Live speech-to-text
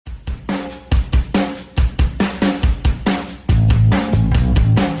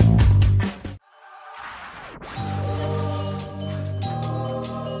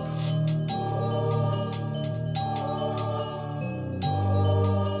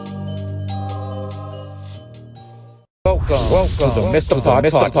Welcome to the Mr.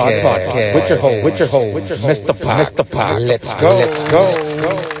 Podcast with your host, Mr. Pod. Let's go. What's going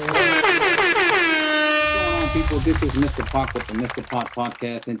on, people? This is Mr. Pock with the Mr. Pock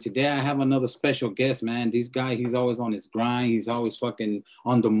Podcast, and today I have another special guest, man. This guy, he's always on his grind. He's always fucking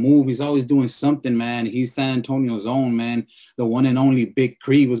on the move. He's always doing something, man. He's San Antonio's own, man. The one and only Big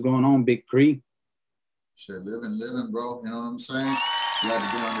Kree. What's going on, Big Kree? Shit, living, bro. You know what I'm saying? Glad to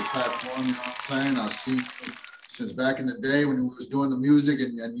be on your platform. You know what I'm saying? I've seen you since back in the day when you was doing the music,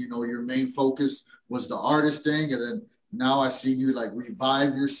 and you know your main focus was the artist thing, and then now I see you like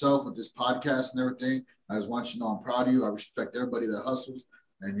revive yourself with this podcast and everything. I just want you to know I'm proud of you. I respect everybody that hustles,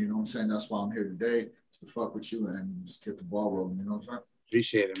 and you know what I'm saying? That's why I'm here today, to fuck with you and just get the ball rolling. You know what I'm saying?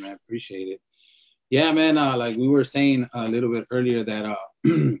 Appreciate it, man. Appreciate it. Yeah, man. Like we were saying a little bit earlier that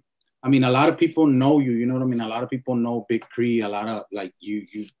I mean, a lot of people know you. You know what I mean? A lot of people know Big Kree. A lot of like you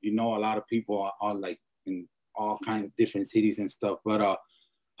know a lot of people are like in all kinds of different cities and stuff. But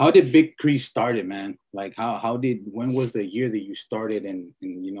how did Big Kree started, man? Like when was the year that you started, and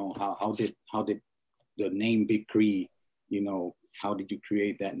you know how did the name Big Kree, you know, how did you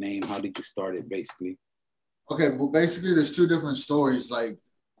create that name? How did you start it, basically? Okay, well, basically there's two different stories. Like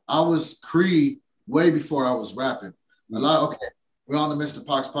I was Kree way before I was rapping. Okay, we're on the Mr.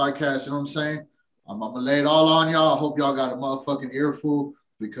 Pock's podcast, you know what I'm saying? I'm gonna lay it all on y'all. I hope y'all got a motherfucking earful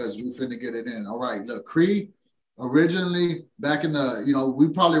because we finna get it in. All right, look, Kree, originally back in the, you know, we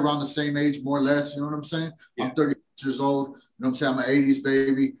probably around the same age, more or less, you know what I'm saying? Yeah. I'm 30 years old, you know what I'm saying? I'm an 80s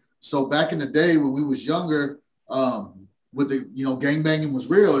baby. So back in the day when we was younger, with the, you know, gangbanging was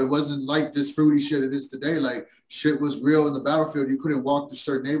real. It wasn't like this fruity shit it is today. Like shit was real in the battlefield. You couldn't walk through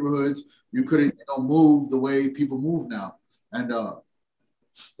certain neighborhoods. You couldn't, you know, move the way people move now. And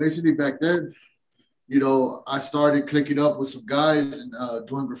basically back then, you know, I started clicking up with some guys and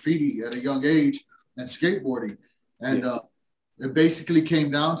doing graffiti at a young age and skateboarding. And it basically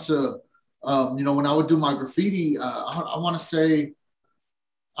came down to, you know, when I would do my graffiti, I want to say,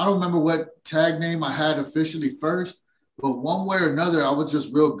 I don't remember what tag name I had officially first, but one way or another, I was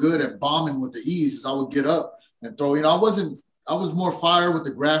just real good at bombing with the ease. As I would get up and throw, you know, I was more fire with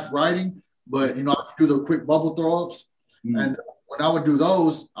the graph writing, but, you know, I could do the quick bubble throw ups. And when I would do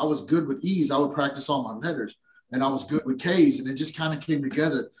those, I was good with ease. I would practice all my letters, and I was good with K's, and it just kind of came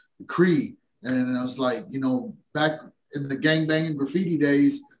together, Kree. And I was like, you know, back in the gangbanging graffiti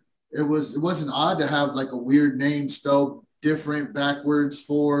days, it wasn't odd to have like a weird name spelled different, backwards,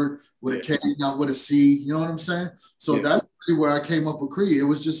 forward, with a K, not with a C. You know what I'm saying? So that's really where I came up with Kree. It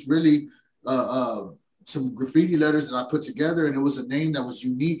was just really some graffiti letters that I put together, and it was a name that was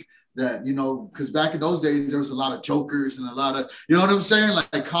unique. That, you know, because back in those days, there was a lot of jokers and a lot of, you know what I'm saying?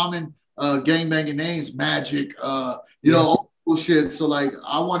 Like common gangbanging names, Magic, you know, old shit. So like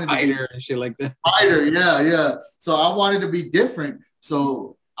I wanted to Fighter and shit like that. Fighter, yeah. So I wanted to be different.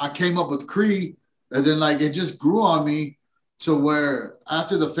 So I came up with Kree, and then like it just grew on me to where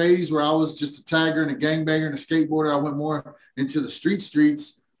after the phase where I was just a tagger and a gangbanger and a skateboarder, I went more into the streets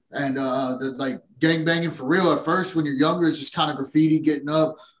and the like gangbanging for real. At first, when you're younger, it's just kind of graffiti, getting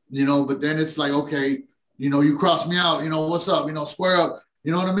up. You know, but then it's like, okay, you know, you cross me out, you know, what's up, you know, square up,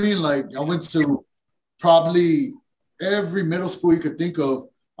 you know what I mean? Like I went to probably every middle school you could think of.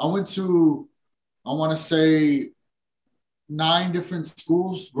 I went to, I want to say 9 different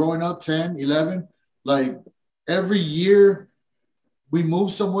schools growing up, 10, 11. Like every year we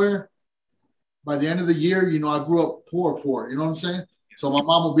moved somewhere. By the end of the year, you know, I grew up poor, you know what I'm saying? So my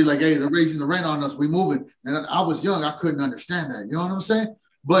mom would be like, hey, they're raising the rent on us, we moving. And I was young, I couldn't understand that, you know what I'm saying?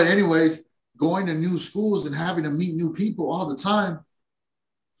 But anyways, going to new schools and having to meet new people all the time,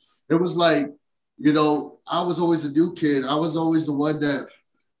 it was like, you know, I was always a new kid. I was always the one that,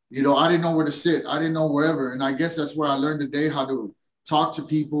 you know, I didn't know where to sit. I didn't know wherever. And I guess that's where I learned today how to talk to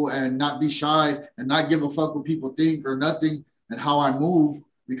people and not be shy and not give a fuck what people think or nothing and how I move,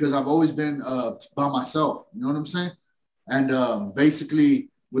 because I've always been by myself. You know what I'm saying? And basically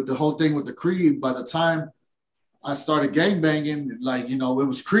with the whole thing with the Kree, by the time I started gangbanging, like, you know, it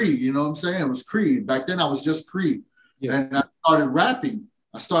was Kree, you know what I'm saying? It was Kree. Back then I was just Kree. Yeah. And I started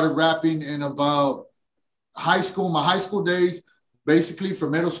rapping. In about high school, my high school days, basically for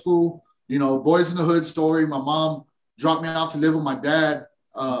middle school, you know, Boys in the Hood story. My mom dropped me off to live with my dad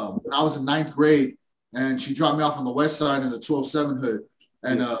when I was in 9th grade. And she dropped me off on the west side in the 12-7 hood.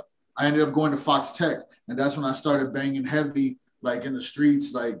 And I ended up going to Fox Tech. And that's when I started banging heavy, like in the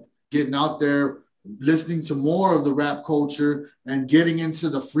streets, like getting out there, listening to more of the rap culture and getting into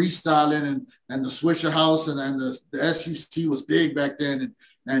the freestyling and the Swisher House and the SUC was big back then.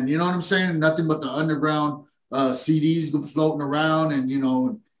 And you know what I'm saying? Nothing but the underground CDs floating around. And, you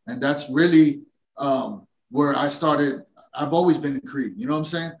know, and that's really where I started. I've always been a kree. You know what I'm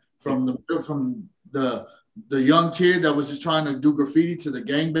saying? From the young kid that was just trying to do graffiti to the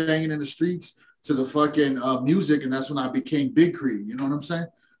gang banging in the streets to the fucking music, and that's when I became Big Kree. You know what I'm saying?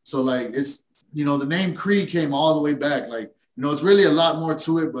 So like it's the name Kree came all the way back. Like it's really a lot more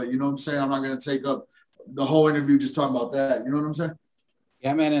to it, but you know what I'm saying. I'm not gonna take up the whole interview just talking about that. You know what I'm saying?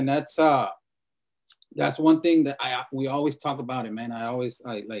 Yeah, man, and that's one thing that we always talk about it, man. I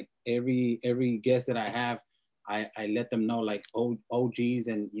like every guest that I have, I let them know, like OGs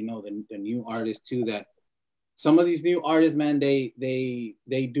and the new artists too, that some of these new artists, man,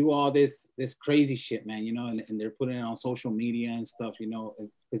 they do all this crazy shit, man, and they're putting it on social media and stuff,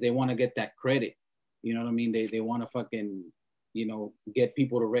 because they want to get that credit. You know what I mean? They want to fucking, get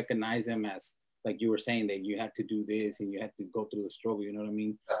people to recognize them as, like you were saying, that you had to do this and you had to go through the struggle. You know what I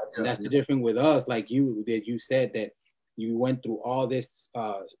mean? And that's the difference with us, like you said that you went through all this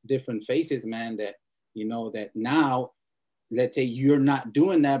different phases, man, that, that now, let's say you're not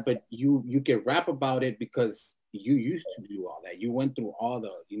doing that, but you can rap about it because you used to do all that. You went through all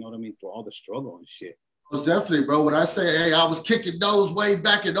the, through all the struggle and shit. Most definitely, bro. When I say, hey, I was kicking those way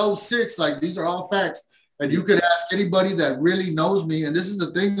back in 06, like these are all facts. And you could ask anybody that really knows me. And this is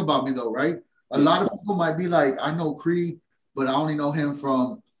the thing about me though, right? A lot of people might be like, I know Kree, but I only know him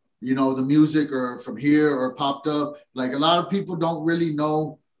from, the music or from here or popped up. Like a lot of people don't really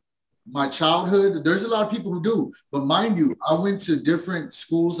know my childhood. There's a lot of people who do, but mind you, I went to different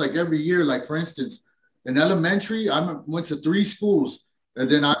schools like every year. Like for instance, in elementary, I went to 3 schools, and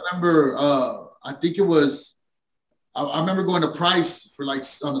then I remember, I think it was, I remember going to Price for like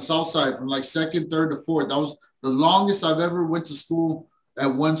on the south side from like 2nd, 3rd to 4th. That was the longest I've ever went to school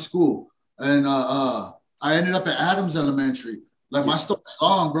at one school, and I ended up at Adams Elementary. Like my story's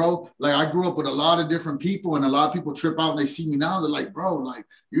long, bro. Like I grew up with a lot of different people, and a lot of people trip out and they see me now. They're like, bro, like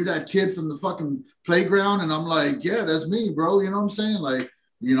you're that kid from the fucking playground. And I'm like, yeah, that's me, bro. You know what I'm saying? Like,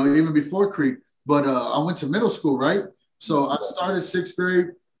 even before Creek. But I went to middle school, right? So I started 6th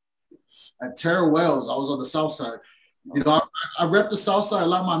grade at Terra Wells. I was on the south side. I rep the south side. I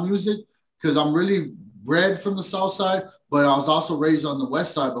like my music because I'm really bred from the south side, but I was also raised on the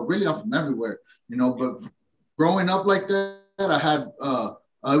west side. But really, I'm from everywhere, But growing up like that, I had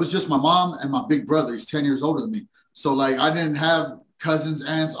it was just my mom and my big brother. He's 10 years older than me. So like I didn't have cousins,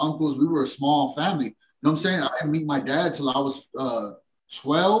 aunts, uncles. We were a small family. You know what I'm saying? I didn't meet my dad till I was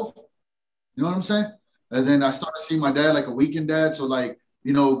 12. You know what I'm saying? And then I started seeing my dad like a weekend dad. So like,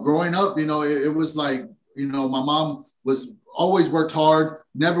 growing up, it was like, my mom was always worked hard,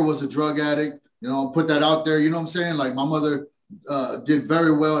 never was a drug addict, put that out there. You know what I'm saying? Like my mother did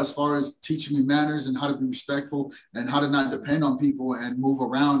very well as far as teaching me manners and how to be respectful and how to not depend on people and move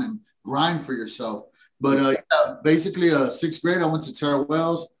around and grind for yourself. But basically 6th grade, I went to Terra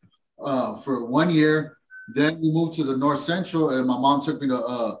Wells for 1 year. Then we moved to the North Central, and my mom took me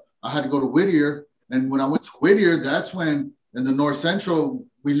to, I had to go to Whittier. And when I went to Whittier, that's when in the North Central,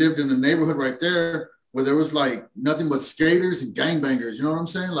 we lived in a neighborhood right there where there was like nothing but skaters and gangbangers. You know what I'm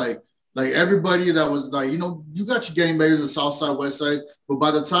saying? Like everybody that was like, you got your gangbangers on the south side, west side. But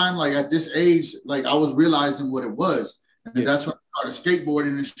by the time, like at this age, like I was realizing what it was. And that's when I started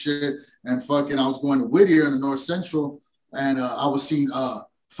skateboarding and shit. And fucking, I was going to Whittier in the North Central, and I was seeing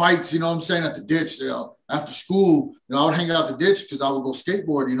fights, you know what I'm saying, at the ditch. After school, I would hang out the ditch because I would go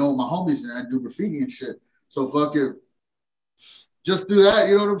skateboard, with my homies, and I'd do graffiti and shit. So fuck it. Just do that,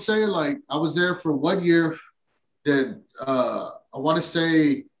 you know what I'm saying? Like I was there for 1 year. Then I want to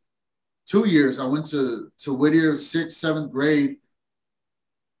say 2 years. I went to Whittier, 6th, 7th grade.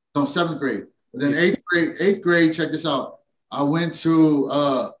 No, 7th grade. But then 8th grade, check this out. I went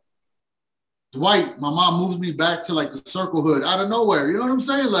to Dwight. My mom moves me back to like the Circle Hood out of nowhere. You know what I'm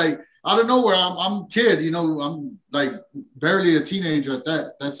saying? Like out of nowhere, I'm a kid, I'm like barely a teenager at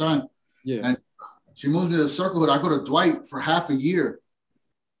that time. Yeah. And she moves me to the Circle Hood. I go to Dwight for half a year.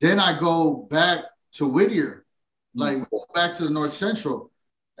 Then I go back to Whittier, like back to the North Central.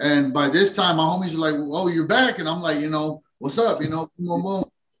 And by this time, my homies are like, oh, you're back. And I'm like, what's up? Boom, boom, boom.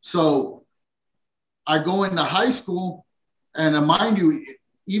 So I go into high school, and mind you,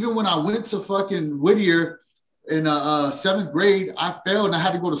 even when I went to fucking Whittier in 7th grade, I failed and I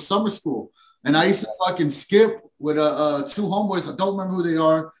had to go to summer school. And I used to fucking skip with 2 homeboys. I don't remember who they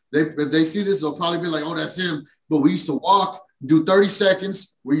are. If they see this, they'll probably be like, oh, that's him. But we used to walk, do 30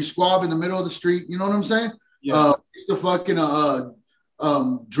 seconds where you squab in the middle of the street. You know what I'm saying? Yeah. We used to fucking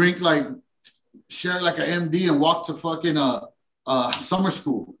drink, like, share like an MD and walk to fucking summer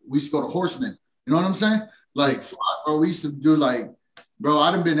school. We used to go to Horseman. You know what I'm saying? Like, fuck, bro, we used to do like, bro,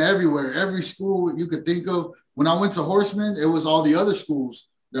 I done been everywhere. Every school you could think of. When I went to Horseman, it was all the other schools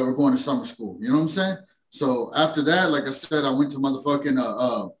that were going to summer school. You know what I'm saying? So after that, like I said, I went to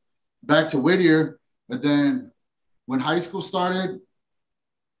motherfucking back to Whittier. And then when high school started,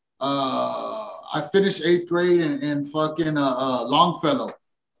 I finished 8th grade in fucking Longfellow.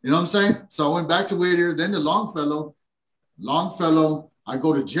 You know what I'm saying? So I went back to Whittier, then to Longfellow. Longfellow, I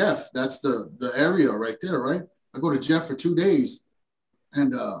go to Jeff. That's the area right there, right? I go to Jeff for 2 days.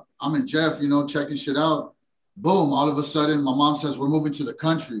 And I'm in Jeff, you know, checking shit out. Boom, all of a sudden, my mom says, we're moving to the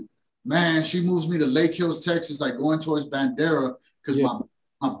country. Man, she moves me to Lake Hills, Texas, like going towards Bandera, because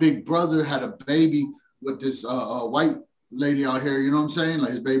my big brother had a baby with this white lady out here, you know what I'm saying? Like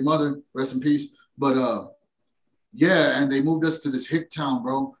his baby mother, rest in peace. But yeah, and they moved us to this hick town,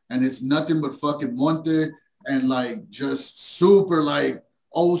 bro. And it's nothing but fucking monte and like just super like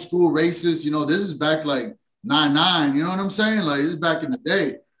old school racist. You know, this is back like 99, you know what I'm saying? Like this is back in the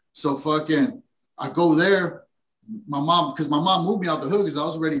day. So fucking I go there. Because my mom moved me out the hood because I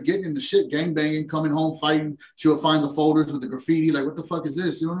was already getting into shit, gang banging, coming home, fighting. She would find the folders with the graffiti. Like, what the fuck is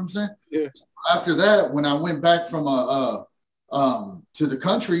this? You know what I'm saying? Yeah. After that, when I went back from to the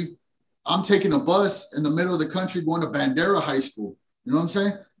country, I'm taking a bus in the middle of the country going to Bandera High School. You know what I'm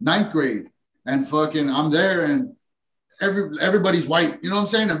saying? 9th grade. And fucking I'm there and everybody's white. You know what I'm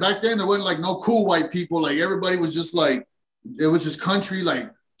saying? And back then there wasn't like no cool white people. Like everybody was just like, it was just country, like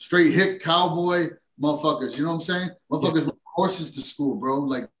straight hick cowboy motherfuckers, you know what I'm saying? Motherfuckers with horses to school, bro.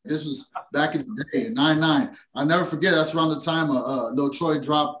 Like this was back in the day, 99. I never forget. That's around the time Lil Troy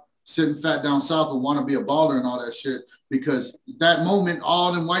dropped "Sitting Fat Down South" and "Want to Be a Baller" and all that shit. Because at that moment,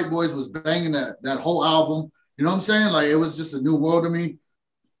 all them white boys was banging that whole album. You know what I'm saying? Like it was just a new world to me.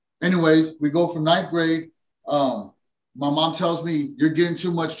 Anyways, we go from 9th grade. My mom tells me, "You're getting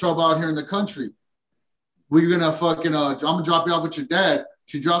too much trouble out here in the country. We're gonna fucking I'm gonna drop you off with your dad."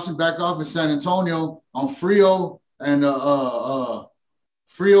 She drops me back off in San Antonio on Frio and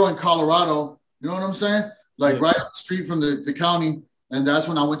Colorado. You know what I'm saying? Like right up the street from the county. And that's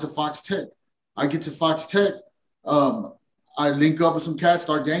when I went to Fox Tech. I get to Fox Tech. I link up with some cats,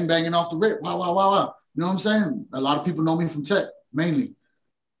 start gangbanging off the rip. Wow, wow, wow, wow. You know what I'm saying? A lot of people know me from Tech, mainly.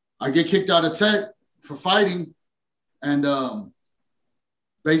 I get kicked out of Tech for fighting. And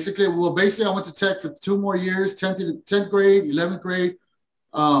basically, I went to Tech for 2 more years, 10th grade, 11th grade.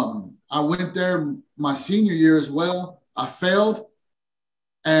 I went there my senior year as well. I failed.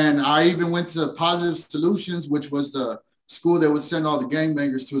 And I even went to Positive Solutions, which was the school that would send all the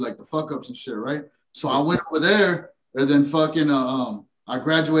gangbangers to, like the fuck ups and shit, right? So I went over there and then fucking I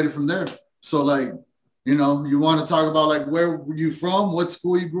graduated from there. So like, you know, you want to talk about like where were you from, what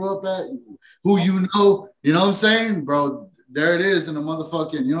school you grew up at, who you know what I'm saying? Bro, there it is in the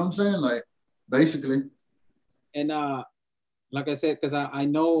motherfucking, you know what I'm saying? Like basically. And like I said, because I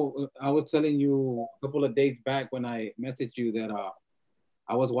know I was telling you a couple of days back when I messaged you that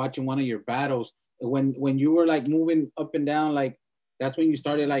I was watching one of your battles when you were like moving up and down, like that's when you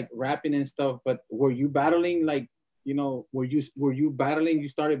started like rapping and stuff. But were you battling like, you know, were you battling? You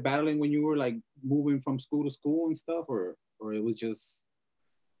started battling when you were like moving from school to school and stuff, or it was just.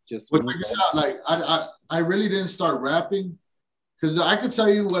 But like I really didn't start rapping because I could tell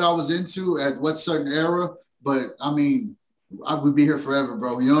you what I was into at what certain era, but I mean. I would be here forever,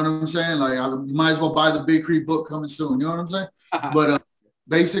 bro. You know what I'm saying? Like, you might as well buy the Big Kree book coming soon. You know what I'm saying? But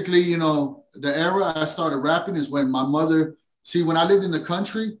basically, you know, the era I started rapping is when my mother, when I lived in the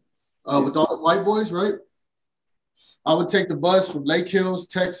country with all the white boys, right? I would take the bus from Lake Hills,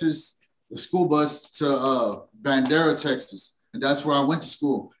 Texas, the school bus to Bandera, Texas. And that's where I went to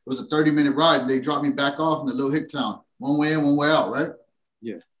school. It was a 30-minute ride. And they dropped me back off in the little hick town. One way in, one way out, right?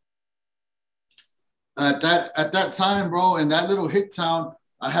 Yeah. At that time, bro, in that little hick town,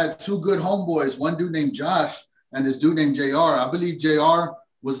 I had 2 good homeboys. One dude named Josh and this dude named JR. I believe JR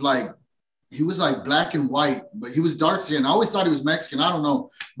was like, he was like black and white, but he was dark skinned. I always thought he was Mexican. I don't know.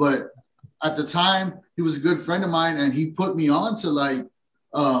 But at the time, he was a good friend of mine and he put me on to like,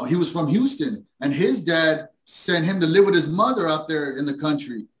 he was from Houston and his dad sent him to live with his mother out there in the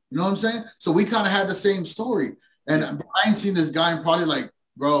country. You know what I'm saying? So we kind of had the same story. And I ain't seen this guy in probably like,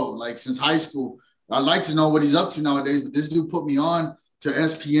 bro, like since high school. I'd like to know what he's up to nowadays, but this dude put me on to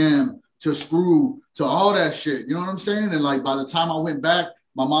SPM, to Screw, to all that shit. You know what I'm saying? And like by the time I went back,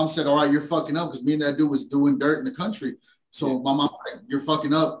 my mom said, all right, you're fucking up because me and that dude was doing dirt in the country. So my mom was like, you're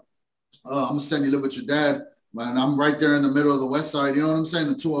fucking up. I'm going to send you to live with your dad. And I'm right there in the middle of the west side. You know what I'm saying?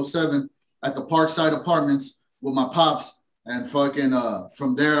 The 207 at the Parkside Apartments with my pops. And fucking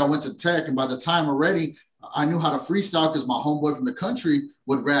from there, I went to Tech. And by the time already, I knew how to freestyle because my homeboy from the country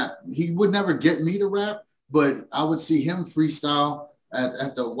would rap. He would never get me to rap, but I would see him freestyle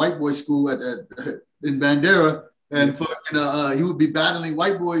at the white boy school in Bandera. And fucking he would be battling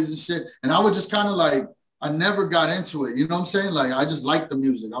white boys and shit. And I would just kind of like I never got into it. You know what I'm saying? Like, I just liked the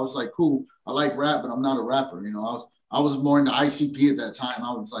music. I was like, cool, I like rap, but I'm not a rapper. You know, I was more into ICP at that time.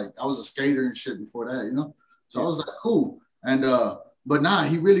 I was a skater and shit before that, you know? So I was like, cool. And, but nah,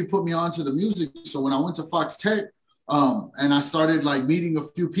 he really put me onto the music. So when I went to Fox Tech, and I started like meeting a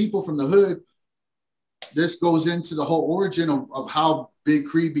few people from the hood, this goes into the whole origin of how Big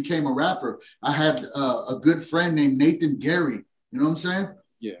Kree became a rapper. I had a good friend named Nathan Gary. You know what I'm saying?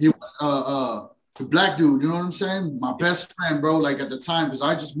 Yeah. He was the black dude. You know what I'm saying? My best friend, bro. Like at the time, because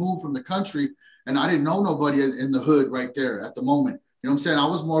I just moved from the country and I didn't know nobody in the hood right there at the moment. You know what I'm saying? I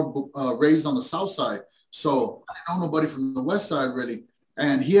was more raised on the south side, so I didn't know nobody from the west side really.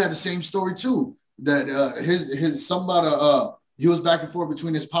 And he had the same story too. That his somebody he was back and forth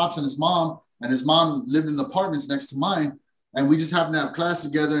between his pops and his mom lived in the apartments next to mine. And we just happened to have class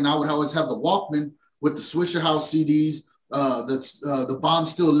together. And I would always have the Walkman with the Swisher House CDs, the Bomb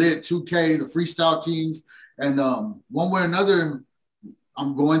Still Lit, 2K, the Freestyle Kings. And one way or another,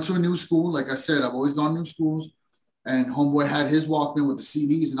 I'm going to a new school. Like I said, I've always gone to new schools. And homeboy had his Walkman with the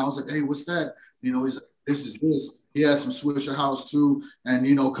CDs. And I was like, hey, what's that? You know, he's like, this is this. He had some Swisher House too. And,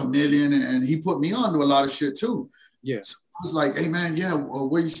 you know, Chameleon. And he put me on to a lot of shit too. Yeah. So I was like, hey man, yeah,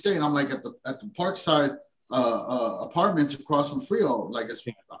 where you staying? I'm like at the Parkside apartments across from Frio. Like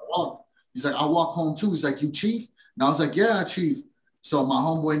I walk. He's like, I walk home too. He's like, you chief? And I was like, yeah, chief. So my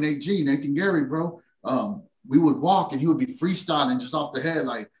homeboy Nathan Gary, bro, we would walk and he would be freestyling just off the head,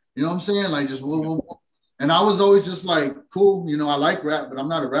 like, you know what I'm saying? Like just whoa, whoa, whoa. And I was always just like, cool, you know, I like rap, but I'm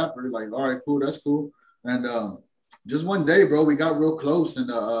not a rapper. Like, all right, cool, that's cool. And just one day, bro, we got real close and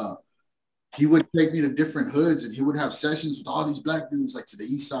he would take me to different hoods and he would have sessions with all these black dudes, like to the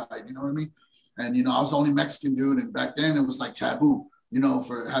east side, you know what I mean? And, you know, I was the only Mexican dude. And back then it was like taboo, you know,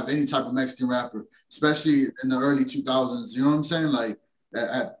 for have any type of Mexican rapper, especially in the early 2000s. You know what I'm saying? Like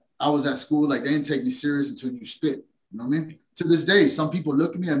I was at school, like they didn't take me serious until you spit. You know what I mean? To this day, some people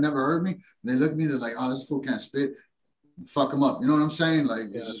look at me, have never heard me. They look at me, they're like, oh, this fool can't spit. Fuck them up. You know what I'm saying?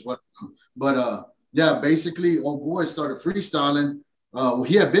 Like, It's just what. But yeah, basically, old boy started freestyling. Well,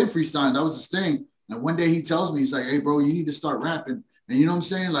 he had been freestyling. That was his thing. And one day he tells me, he's like, hey, bro, you need to start rapping. And you know what I'm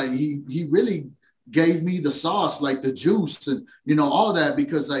saying? Like he really gave me the sauce, like the juice and, you know, all that,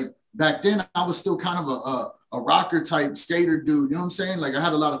 because like back then I was still kind of a rocker type skater dude. You know what I'm saying? Like I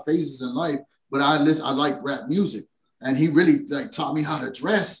had a lot of phases in life, but I like rap music. And he really like taught me how to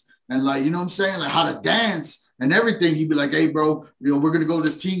dress and like, you know what I'm saying? Like how to dance and everything. He'd be like, hey, bro, you know, we're going to go to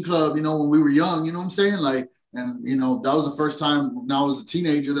this teen club, you know, when we were young, you know what I'm saying? Like, and, you know, that was the first time when I was a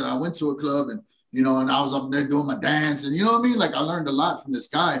teenager that I went to a club and, you know, and I was up there doing my dance and you know what I mean? Like I learned a lot from this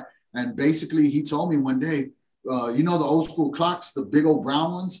guy. And basically he told me one day, you know, the old school clocks, the big old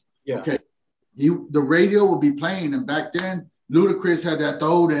brown ones. Yeah. Okay. The radio would be playing. And back then Ludacris had that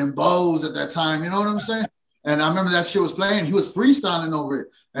throw them bows at that time. You know what I'm saying? And I remember that shit was playing. He was freestyling over it.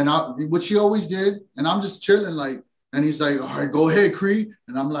 And what she always did. And I'm just chilling like, and he's like, all right, go ahead, Kree.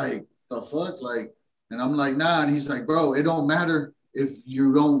 And I'm like, the fuck? Like, and I'm like, nah. And he's like, bro, it don't matter if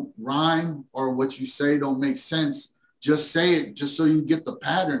you don't rhyme or what you say don't make sense. Just say it just so you get the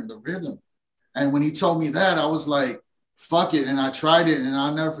pattern, the rhythm. And when he told me that, I was like, fuck it. And I tried it. And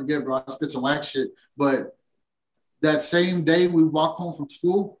I'll never forget, bro. I spit some whack shit. But that same day we walked home from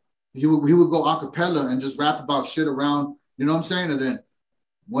school, he would go a cappella and just rap about shit around, you know what I'm saying? And then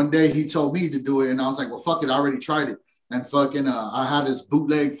one day he told me to do it. And I was like, well, fuck it. I already tried it. And fucking, I had this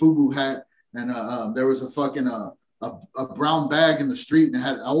bootleg FUBU hat. And there was a fucking, a brown bag in the street and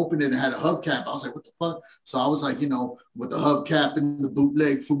I opened it and had a hubcap. I was like, what the fuck? So I was like, you know, with the hubcap and the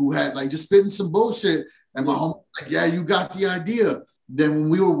bootleg FUBU hat, like just spitting some bullshit. And my home was like, yeah, you got the idea. Then when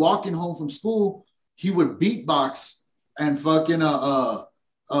we were walking home from school, he would beatbox and fucking,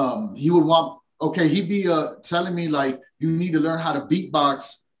 he would want, okay, he'd be telling me like, you need to learn how to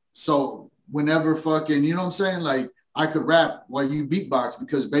beatbox. So whenever fucking, you know what I'm saying? Like I could rap while you beatbox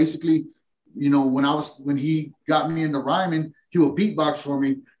because basically, you know, when he got me into rhyming, he would beatbox for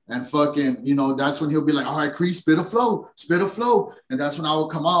me and fucking, you know, that's when he'll be like, all right, Kree, spit a flow. And that's when I would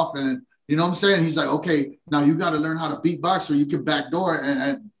come off and, you know what I'm saying? He's like, okay, now you got to learn how to beatbox so you can backdoor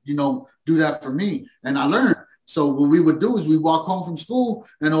and, you know, do that for me. And I learned. So what we would do is we walk home from school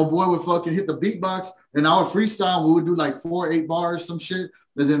and old boy would fucking hit the beatbox and I would freestyle. We would do like 4 or 8 bars, some shit.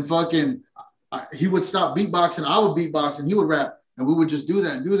 And then fucking, he would stop beatboxing. I would beatbox and he would rap. And we would just do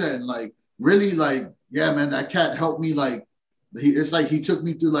that. And like, really like, yeah, man, that cat helped me. Like, it's like he took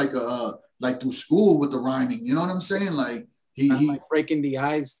me through like through school with the rhyming. You know what I'm saying? Like he like breaking the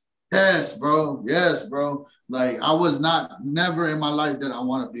ice. Yes, bro. Like I was never in my life that I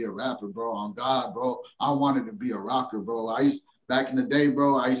want to be a rapper, bro. On God, bro. I wanted to be a rocker, bro. back in the day,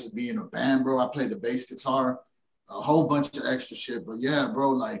 bro, I used to be in a band, bro. I played the bass guitar, a whole bunch of extra shit. But yeah,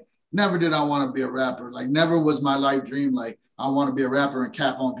 bro, like never did I want to be a rapper. Like never was my life dream. Like I want to be a rapper and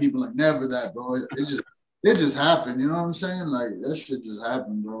cap on people. Like never that, bro. It just happened. You know what I'm saying? Like that shit just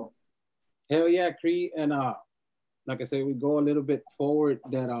happened, bro. Hell yeah, Kree. And like I said, we go a little bit forward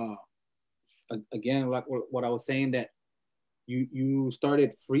that again, like what I was saying, that you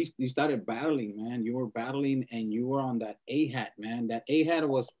started battling, man. You were battling and you were on that A-hat, man. That A-hat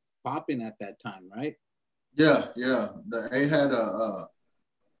was popping at that time, right? Yeah. The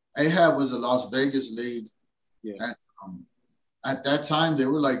A-hat was a Las Vegas league. Yeah. And at that time they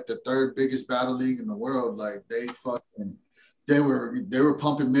were like the third biggest battle league in the world. Like they were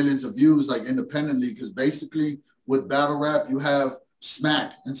pumping millions of views like independently, because basically with battle rap you have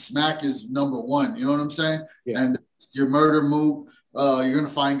Smack, and Smack is number one. You know what I'm saying? Yeah. And your Murder Mook, you're gonna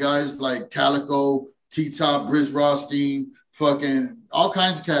find guys like Calico, T-Top, Briz Rothstein, fucking all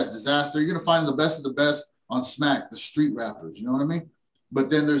kinds of cats, Disaster. You're gonna find the best of the best on Smack, the street rappers. You know what I mean?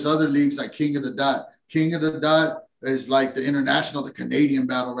 But then there's other leagues like King of the Dot. King of the Dot is like the international, the Canadian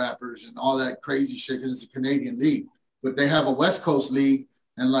battle rappers and all that crazy shit, because it's a Canadian league. But they have a West Coast league,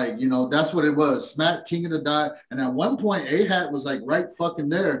 and like, you know, that's what it was. Smack, King of the Dot. And at one point, A-Hat was like right fucking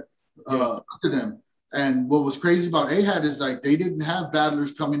there under them. And what was crazy about A-Hat is like they didn't have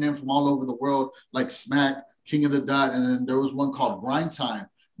battlers coming in from all over the world like Smack, King of the Dot, and then there was one called Grind Time.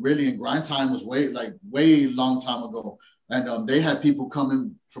 Really, and Grind Time was way long time ago. And they had people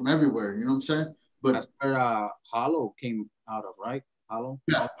coming from everywhere, you know what I'm saying? But that's where Hollow came out of, right? Hollow?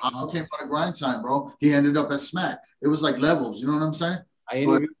 Yeah, Hollow came out of Grind Time, bro. He ended up at Smack. It was like levels, you know what I'm saying? I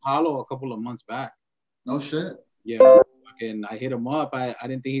interviewed Hollow a couple of months back. No shit. Yeah, and I hit him up. I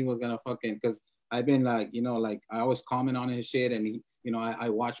didn't think he was gonna fucking, because I've been like, you know, like I always comment on his shit, and he, you know, I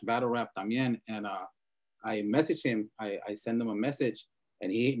watch battle rap también, and I messaged him. I sent him a message,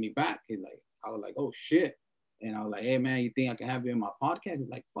 and he hit me back. He's like, I was like, oh shit, and I was like, hey man, you think I can have you in my podcast? He's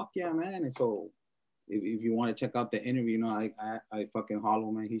like, fuck yeah, man. And so if you want to check out the interview, you know, I fucking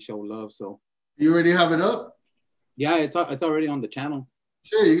Hollow, man. He showed love. So you already have it up? Yeah, it's already on the channel.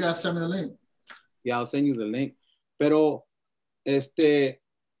 Sure, you gotta send me the link. Yeah, I'll send you the link. Pero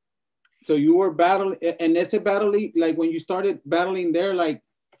so you were battling, and ese battle, like when you started battling there, like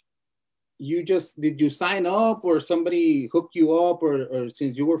did you sign up, or somebody hooked you up, or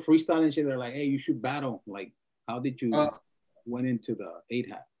since you were freestyling shit, they're like, hey, you should battle? Like, how did you went into the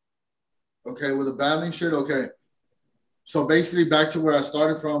 8-hat? Okay, with the battling shit, okay. So basically back to where I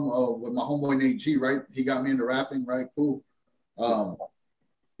started from with my homeboy Nate G, right? He got me into rapping, right? Cool.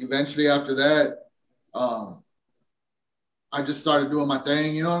 Eventually after that, I just started doing my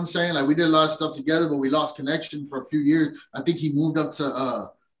thing, you know what I'm saying? Like we did a lot of stuff together, but we lost connection for a few years. I think he moved up to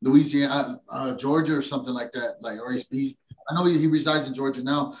Louisiana, Georgia or something like that. Like, or he's I know he resides in Georgia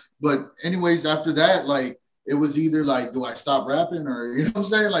now. But anyways, after that, like it was either like, do I stop rapping, or you know what I'm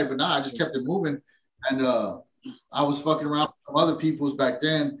saying? Like, but nah, I just kept it moving. And I was fucking around with some other people's back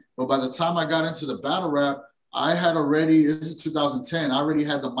then. But by the time I got into the battle rap, I had already, this is 2010, I already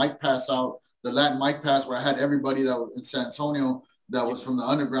had the mic pass out, the Latin mic pass, where I had everybody that was in San Antonio that was from the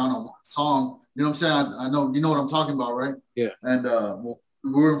underground on one song. You know what I'm saying? I know, you know what I'm talking about, right? Yeah. And we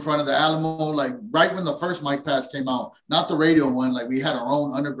were in front of the Alamo, like right when the first mic pass came out, not the radio one, like we had our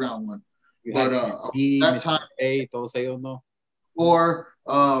own underground one. But that time, todos ellos, no? Or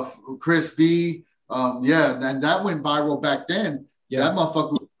Chris B, yeah, and that went viral back then. Yeah. That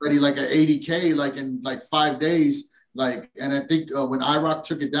motherfucker was already like an 80K, like in like 5 days. Like, and I think when iRock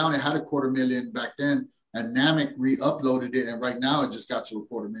took it down, it had 250,000 back then, and Namek re-uploaded it, and right now it just got to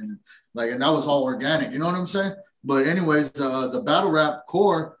 250,000. Like, and that was all organic. You know what I'm saying? But anyways, the battle rap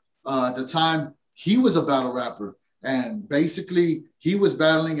core at the time, he was a battle rapper, and basically he was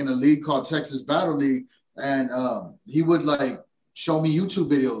battling in a league called Texas Battle League, and he would like show me YouTube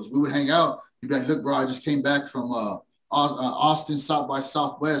videos. We would hang out. He'd be like, look, bro, I just came back from Austin South by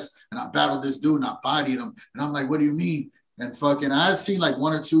Southwest, and I battled this dude and I bodied him. And I'm like, what do you mean? And fucking, I had seen like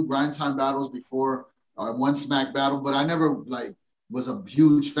 1 or 2 Grind Time battles before, or 1 Smack battle, but I never like was a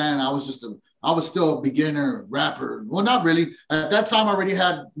huge fan. I was still a beginner rapper. Well, not really. At that time, I already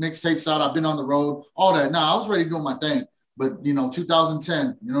had mixtapes out. I've been on the road, all that. Nah, I was already doing my thing. But, you know,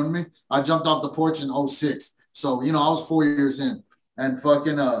 2010, you know what I mean? I jumped off the porch in 06. So, you know, I was 4 years in. And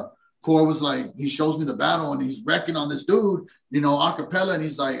fucking Core was like, he shows me the battle and he's wrecking on this dude, you know, acapella. And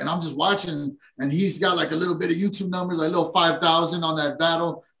he's like, and I'm just watching, and he's got like a little bit of YouTube numbers, like a little 5,000 on that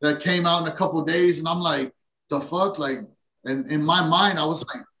battle that came out in a couple of days. And I'm like, the fuck? Like, and in my mind, I was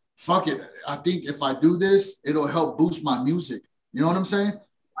like, fuck it. I think if I do this, it'll help boost my music. You know what I'm saying?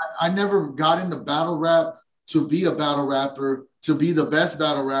 I never got into battle rap to be a battle rapper. to be the best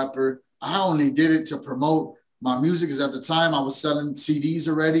battle rapper. I only did it to promote my music, because at the time I was selling CDs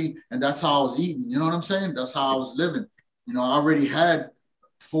already, and that's how I was eating. You know what I'm saying? That's how I was living. You know, I already had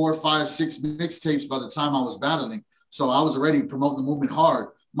 4, 5, 6 mixtapes by the time I was battling. So I was already promoting the movement hard.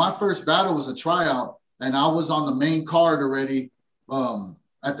 My first battle was a tryout, and I was on the main card already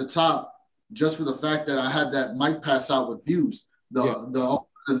at the top, just for the fact that I had that mic pass out with views. The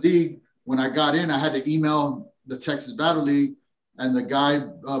league, when I got in, I had to email the Texas Battle League, and the guy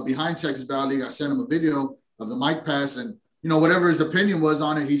behind Texas Battle League, I sent him a video of the mic pass, and you know, whatever his opinion was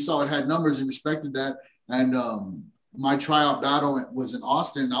on it, he saw it had numbers and respected that. And my tryout battle was in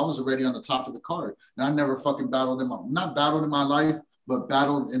Austin, and I was already on the top of the card. And I never fucking not battled in my life, but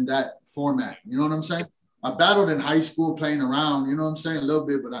battled in that format. You know what I'm saying? I battled in high school playing around, you know what I'm saying, a little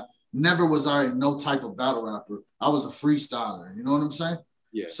bit, but never was I no type of battle rapper. I was a freestyler, you know what I'm saying?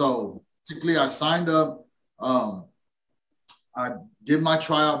 Yeah. So basically I signed up. I did my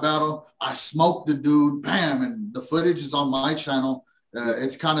tryout battle. I smoked the dude, bam, and the footage is on my channel.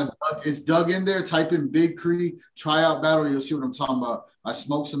 It's kind of, it's dug in there. Type in Big Kree tryout battle. You'll see what I'm talking about. I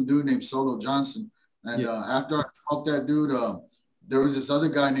smoked some dude named Solo Johnson. And after I smoked that dude, there was this other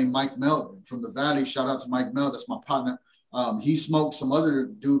guy named Mike Melt from the Valley. Shout out to Mike Melt. That's my partner. He smoked some other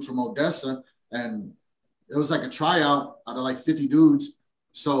dude from Odessa. And it was like a tryout out of like 50 dudes.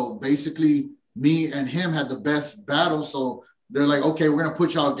 So basically me and him had the best battle. So they're like, okay, we're going to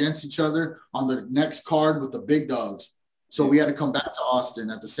put y'all against each other on the next card with the big dogs. So we had to come back to Austin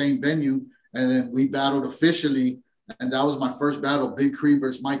at the same venue, and then we battled officially, and that was my first battle, Big Kree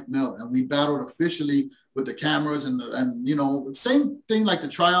versus Mike Melt, and we battled officially with the cameras and you know, same thing like the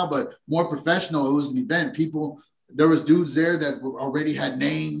tryout, but more professional. It was an event. There was dudes there that already had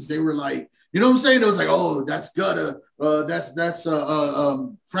names. They were like, you know what I'm saying? It was like, oh, that's Gutta, that's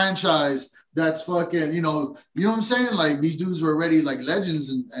franchise. That's fucking, you know what I'm saying? Like these dudes were already like legends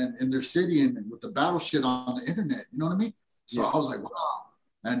and in their city and with the battle shit on the internet. You know what I mean? So I was like, wow.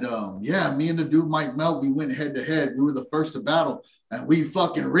 And me and the dude Mike Melt, we went head to head. We were the first to battle, and we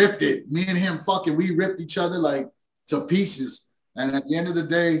fucking ripped it. Me and him we ripped each other like to pieces. And at the end of the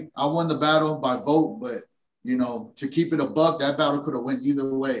day, I won the battle by vote. But you know, to keep it a buck, that battle could have went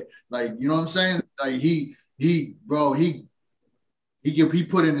either way. Like, you know what I'm saying? Like he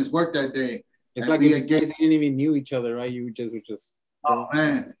put in his work that day. It's like you guys didn't even knew each other, right? You were just. Oh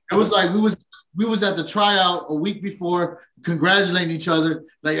man, it was like we was at the tryout a week before, congratulating each other.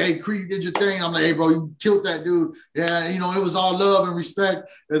 Like, hey, Kree, did your thing. I'm like, hey, bro, you killed that dude. Yeah, you know, it was all love and respect.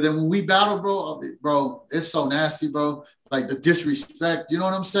 And then when we battled, bro, it's so nasty, bro. Like the disrespect, you know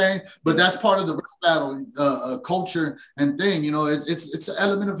what I'm saying? But that's part of the battle culture and thing. You know, it's an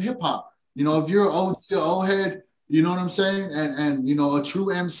element of hip hop. You know, if you're an old head, you know what I'm saying? And you know, a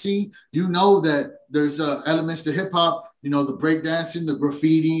true MC, you know that there's elements to hip hop, you know, the breakdancing, the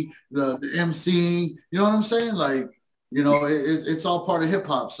graffiti, the MCing, you know what I'm saying? Like, you know, it's all part of hip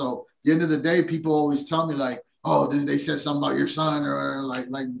hop. So at the end of the day, people always tell me like, oh, they said something about your son, or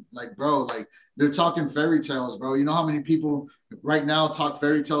like, bro, like they're talking fairy tales, bro. You know how many people right now talk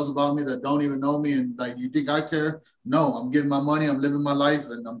fairy tales about me that don't even know me, and like, you think I care? No, I'm getting my money, I'm living my life,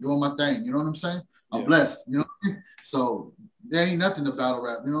 and I'm doing my thing. You know what I'm saying? I'm blessed, you know. So there ain't nothing to battle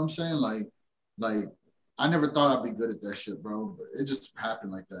rap. You know what I'm saying? Like I never thought I'd be good at that shit, bro. But it just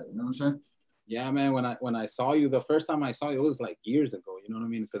happened like that. You know what I'm saying? Yeah, man. When I saw you, the first time I saw you, it was like years ago. You know what I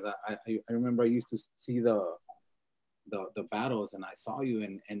mean? Because I remember I used to see the battles, and I saw you,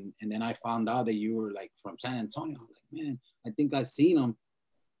 and then I found out that you were like from San Antonio. I was like, man, I think I've seen him.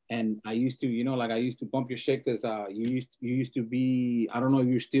 And I used to, you know, like I used to bump your shit because you used to be, I don't know if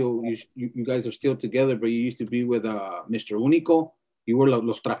you're still, you guys are still together, but you used to be with Mr. Unico. You were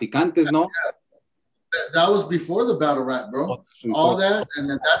Los Traficantes, no? That was before the battle rap, bro. All that,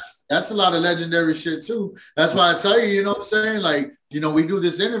 and that's a lot of legendary shit too. That's why I tell you, you know what I'm saying? Like, you know, we do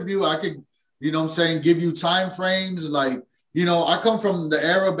this interview, I could, you know what I'm saying, give you time frames. Like, you know, I come from the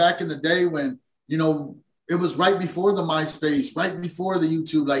era back in the day when, you know, it was right before the MySpace, right before the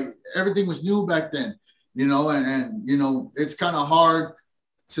YouTube. Like everything was new back then, you know, and you know, it's kind of hard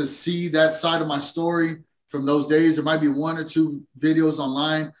to see that side of my story from those days. There might be 1 or 2 videos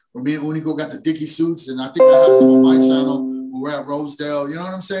online where me and Unico got the Dickie suits, and I think I have some on my channel. We're at Rosedale, you know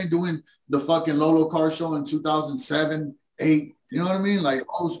what I'm saying, doing the fucking Lolo car show in 2007, 8. You know what I mean? Like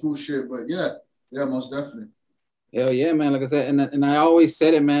old school shit. But yeah, most definitely. Hell yeah, man. Like I said, and I always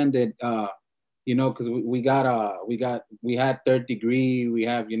said it, man, that you know, because we had Third Degree, we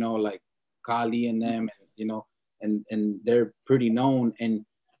have, you know, like Kali and them, and you know, and they're pretty known, and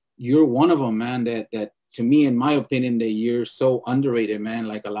you're one of them, man, that to me, in my opinion, that you're so underrated, man.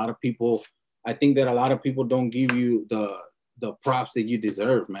 Like a lot of people, I think that a lot of people don't give you the props that you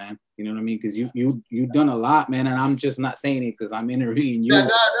deserve, man. You know what I mean? Because you've done a lot, man, and I'm just not saying it because I'm interviewing you.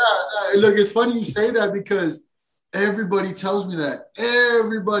 Look, it's funny you say that because everybody tells me that.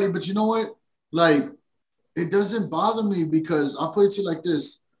 Everybody, but you know what? Like, it doesn't bother me because I'll put it to you like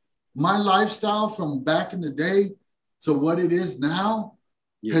this. My lifestyle from back in the day to what it is now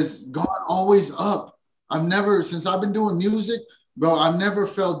has gone always up. I've never, since I've been doing music, bro, I've never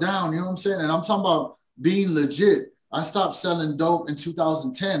fell down. You know what I'm saying? And I'm talking about being legit. I stopped selling dope in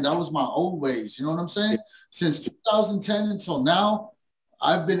 2010. That was my old ways. You know what I'm saying? Since 2010 until now,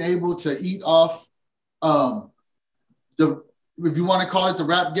 I've been able to eat off the, if you want to call it the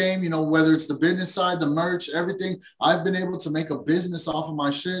rap game, you know, whether it's the business side, the merch, everything, I've been able to make a business off of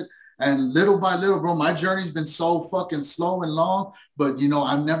my shit. And little by little, bro, my journey's been so fucking slow and long, but, you know,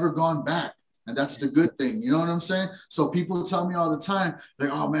 I've never gone back. And that's the good thing. You know what I'm saying? So people tell me all the time, like,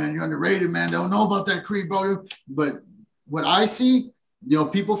 oh, man, you're underrated, man. They don't know about that kree, bro. But what I see, you know,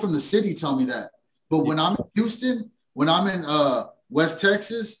 people from the city tell me that. But when I'm in Houston, when I'm in West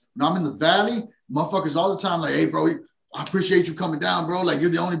Texas, when I'm in the Valley, motherfuckers all the time like, hey, bro, I appreciate you coming down, bro. Like,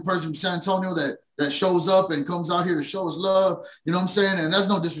 you're the only person from San Antonio that shows up and comes out here to show us love. You know what I'm saying? And that's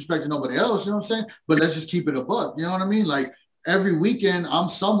no disrespect to nobody else. You know what I'm saying? But let's just keep it a buck. You know what I mean? Like, every weekend I'm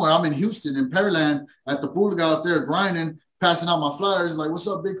somewhere. I'm in Houston, in Pearland, at the Pulga out there grinding, passing out my flyers. Like, what's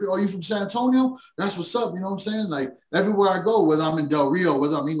up, Big Kree? Are you from San Antonio? That's what's up. You know what I'm saying? Like, everywhere I go, whether I'm in Del Rio,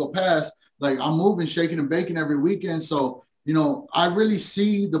 whether I'm in Eagle Pass, like, I'm moving, shaking, and baking every weekend. So, you know, I really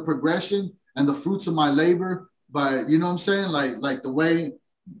see the progression and the fruits of my labor by, you know what I'm saying? Like the way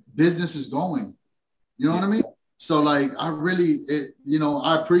business is going. You know what I mean? So, like, I really, you know,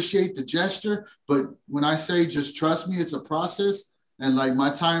 I appreciate the gesture, but when I say just trust me, it's a process. And, like,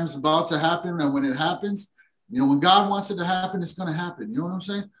 my time's about to happen. And when it happens, you know, when God wants it to happen, it's going to happen. You know what I'm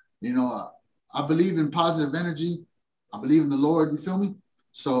saying? You know, I believe in positive energy. I believe in the Lord. You feel me?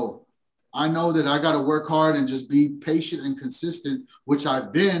 So I know that I got to work hard and just be patient and consistent, which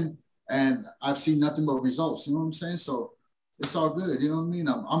I've been, and I've seen nothing but results. You know what I'm saying? So it's all good. You know what I mean?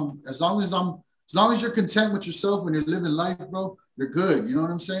 I'm as long as you're content with yourself when you're living life, bro, you're good. You know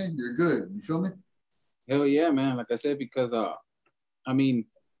what I'm saying? You're good. You feel me? Hell yeah, man. Like I said, because I mean,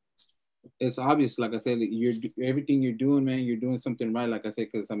 it's obvious. Like I said, that you're everything you're doing, man. You're doing something right. Like I said,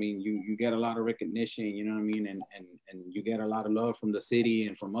 because I mean, you get a lot of recognition. You know what I mean? And you get a lot of love from the city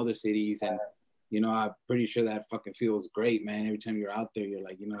and from other cities. And you know, I'm pretty sure that fucking feels great, man. Every time you're out there, you're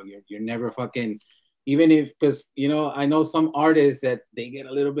like, you know, you're never fucking. Even if, because you know, I know some artists that they get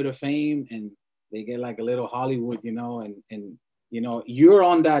a little bit of fame and they get like a little Hollywood, you know, and you know, you're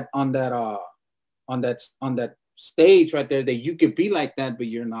on that stage right there that you could be like that, but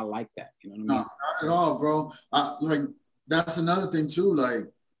you're not like that. You know what I mean? No, not at all, bro. Like, that's another thing too. Like,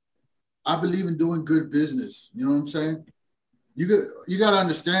 I believe in doing good business. You know what I'm saying? You got to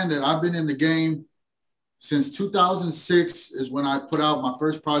understand that I've been in the game since 2006 is when I put out my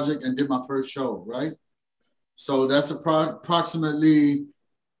first project and did my first show, right? So that's approximately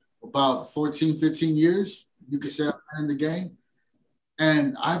about 14, 15 years, you could say I've been in the game.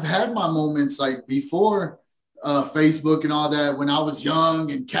 And I've had my moments like before Facebook and all that when I was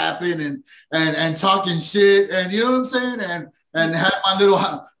young and capping and talking shit and you know what I'm saying? And had my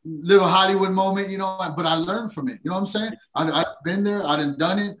little Hollywood moment, you know, but I learned from it. You know what I'm saying? I've been there, I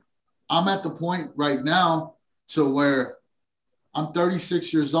done it. I'm at the point right now to where I'm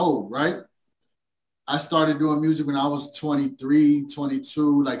 36 years old, right? I started doing music when I was 23,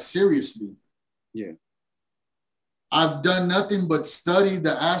 22, like seriously. Yeah. I've done nothing but study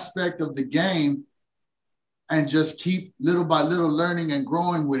the aspect of the game and just keep little by little learning and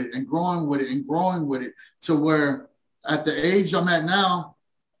growing with it and growing with it and growing with it to where at the age I'm at now,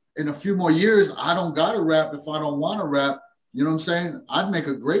 in a few more years, I don't got to rap if I don't want to rap. You know what I'm saying? I'd make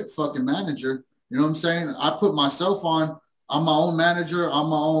a great fucking manager. You know what I'm saying? I put myself on. I'm my own manager. I'm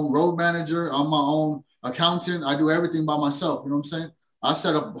my own road manager. I'm my own accountant. I do everything by myself. You know what I'm saying? I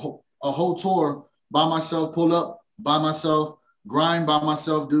set up a whole tour by myself, pull up by myself, grind by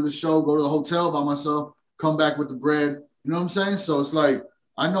myself, do the show, go to the hotel by myself, come back with the bread. You know what I'm saying? So it's like,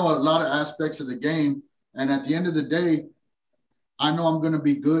 I know a lot of aspects of the game. And at the end of the day, I know I'm going to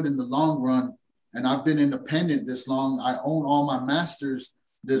be good in the long run. And I've been independent this long. I own all my masters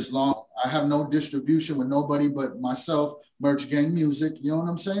this long. I have no distribution with nobody but myself, Merch Gang Music. You know what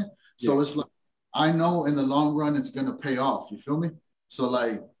I'm saying? So it's like, I know in the long run, it's going to pay off. You feel me? So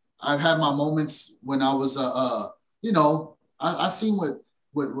like, I've had my moments when I was, you know, I seen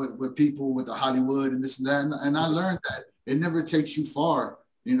what people with the Hollywood and this and that. And I learned that it never takes you far.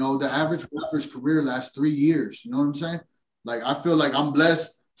 You know, the average rapper's career lasts 3 years. You know what I'm saying? Like, I feel like I'm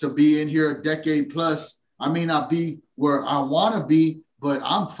blessed to be in here a decade plus. I may not be where I want to be, but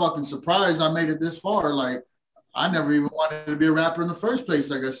I'm fucking surprised I made it this far. Like, I never even wanted to be a rapper in the first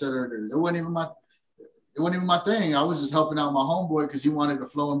place. Like I said earlier, it wasn't even my thing. I was just helping out my homeboy because he wanted to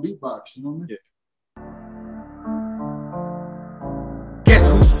flow and beatbox. You know what I mean? Yeah. Guess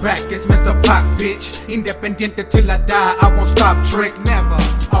who's back? It's Mr. Pac, bitch. Independiente till I die. I won't stop, trick, never.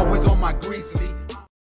 Always on my greasy.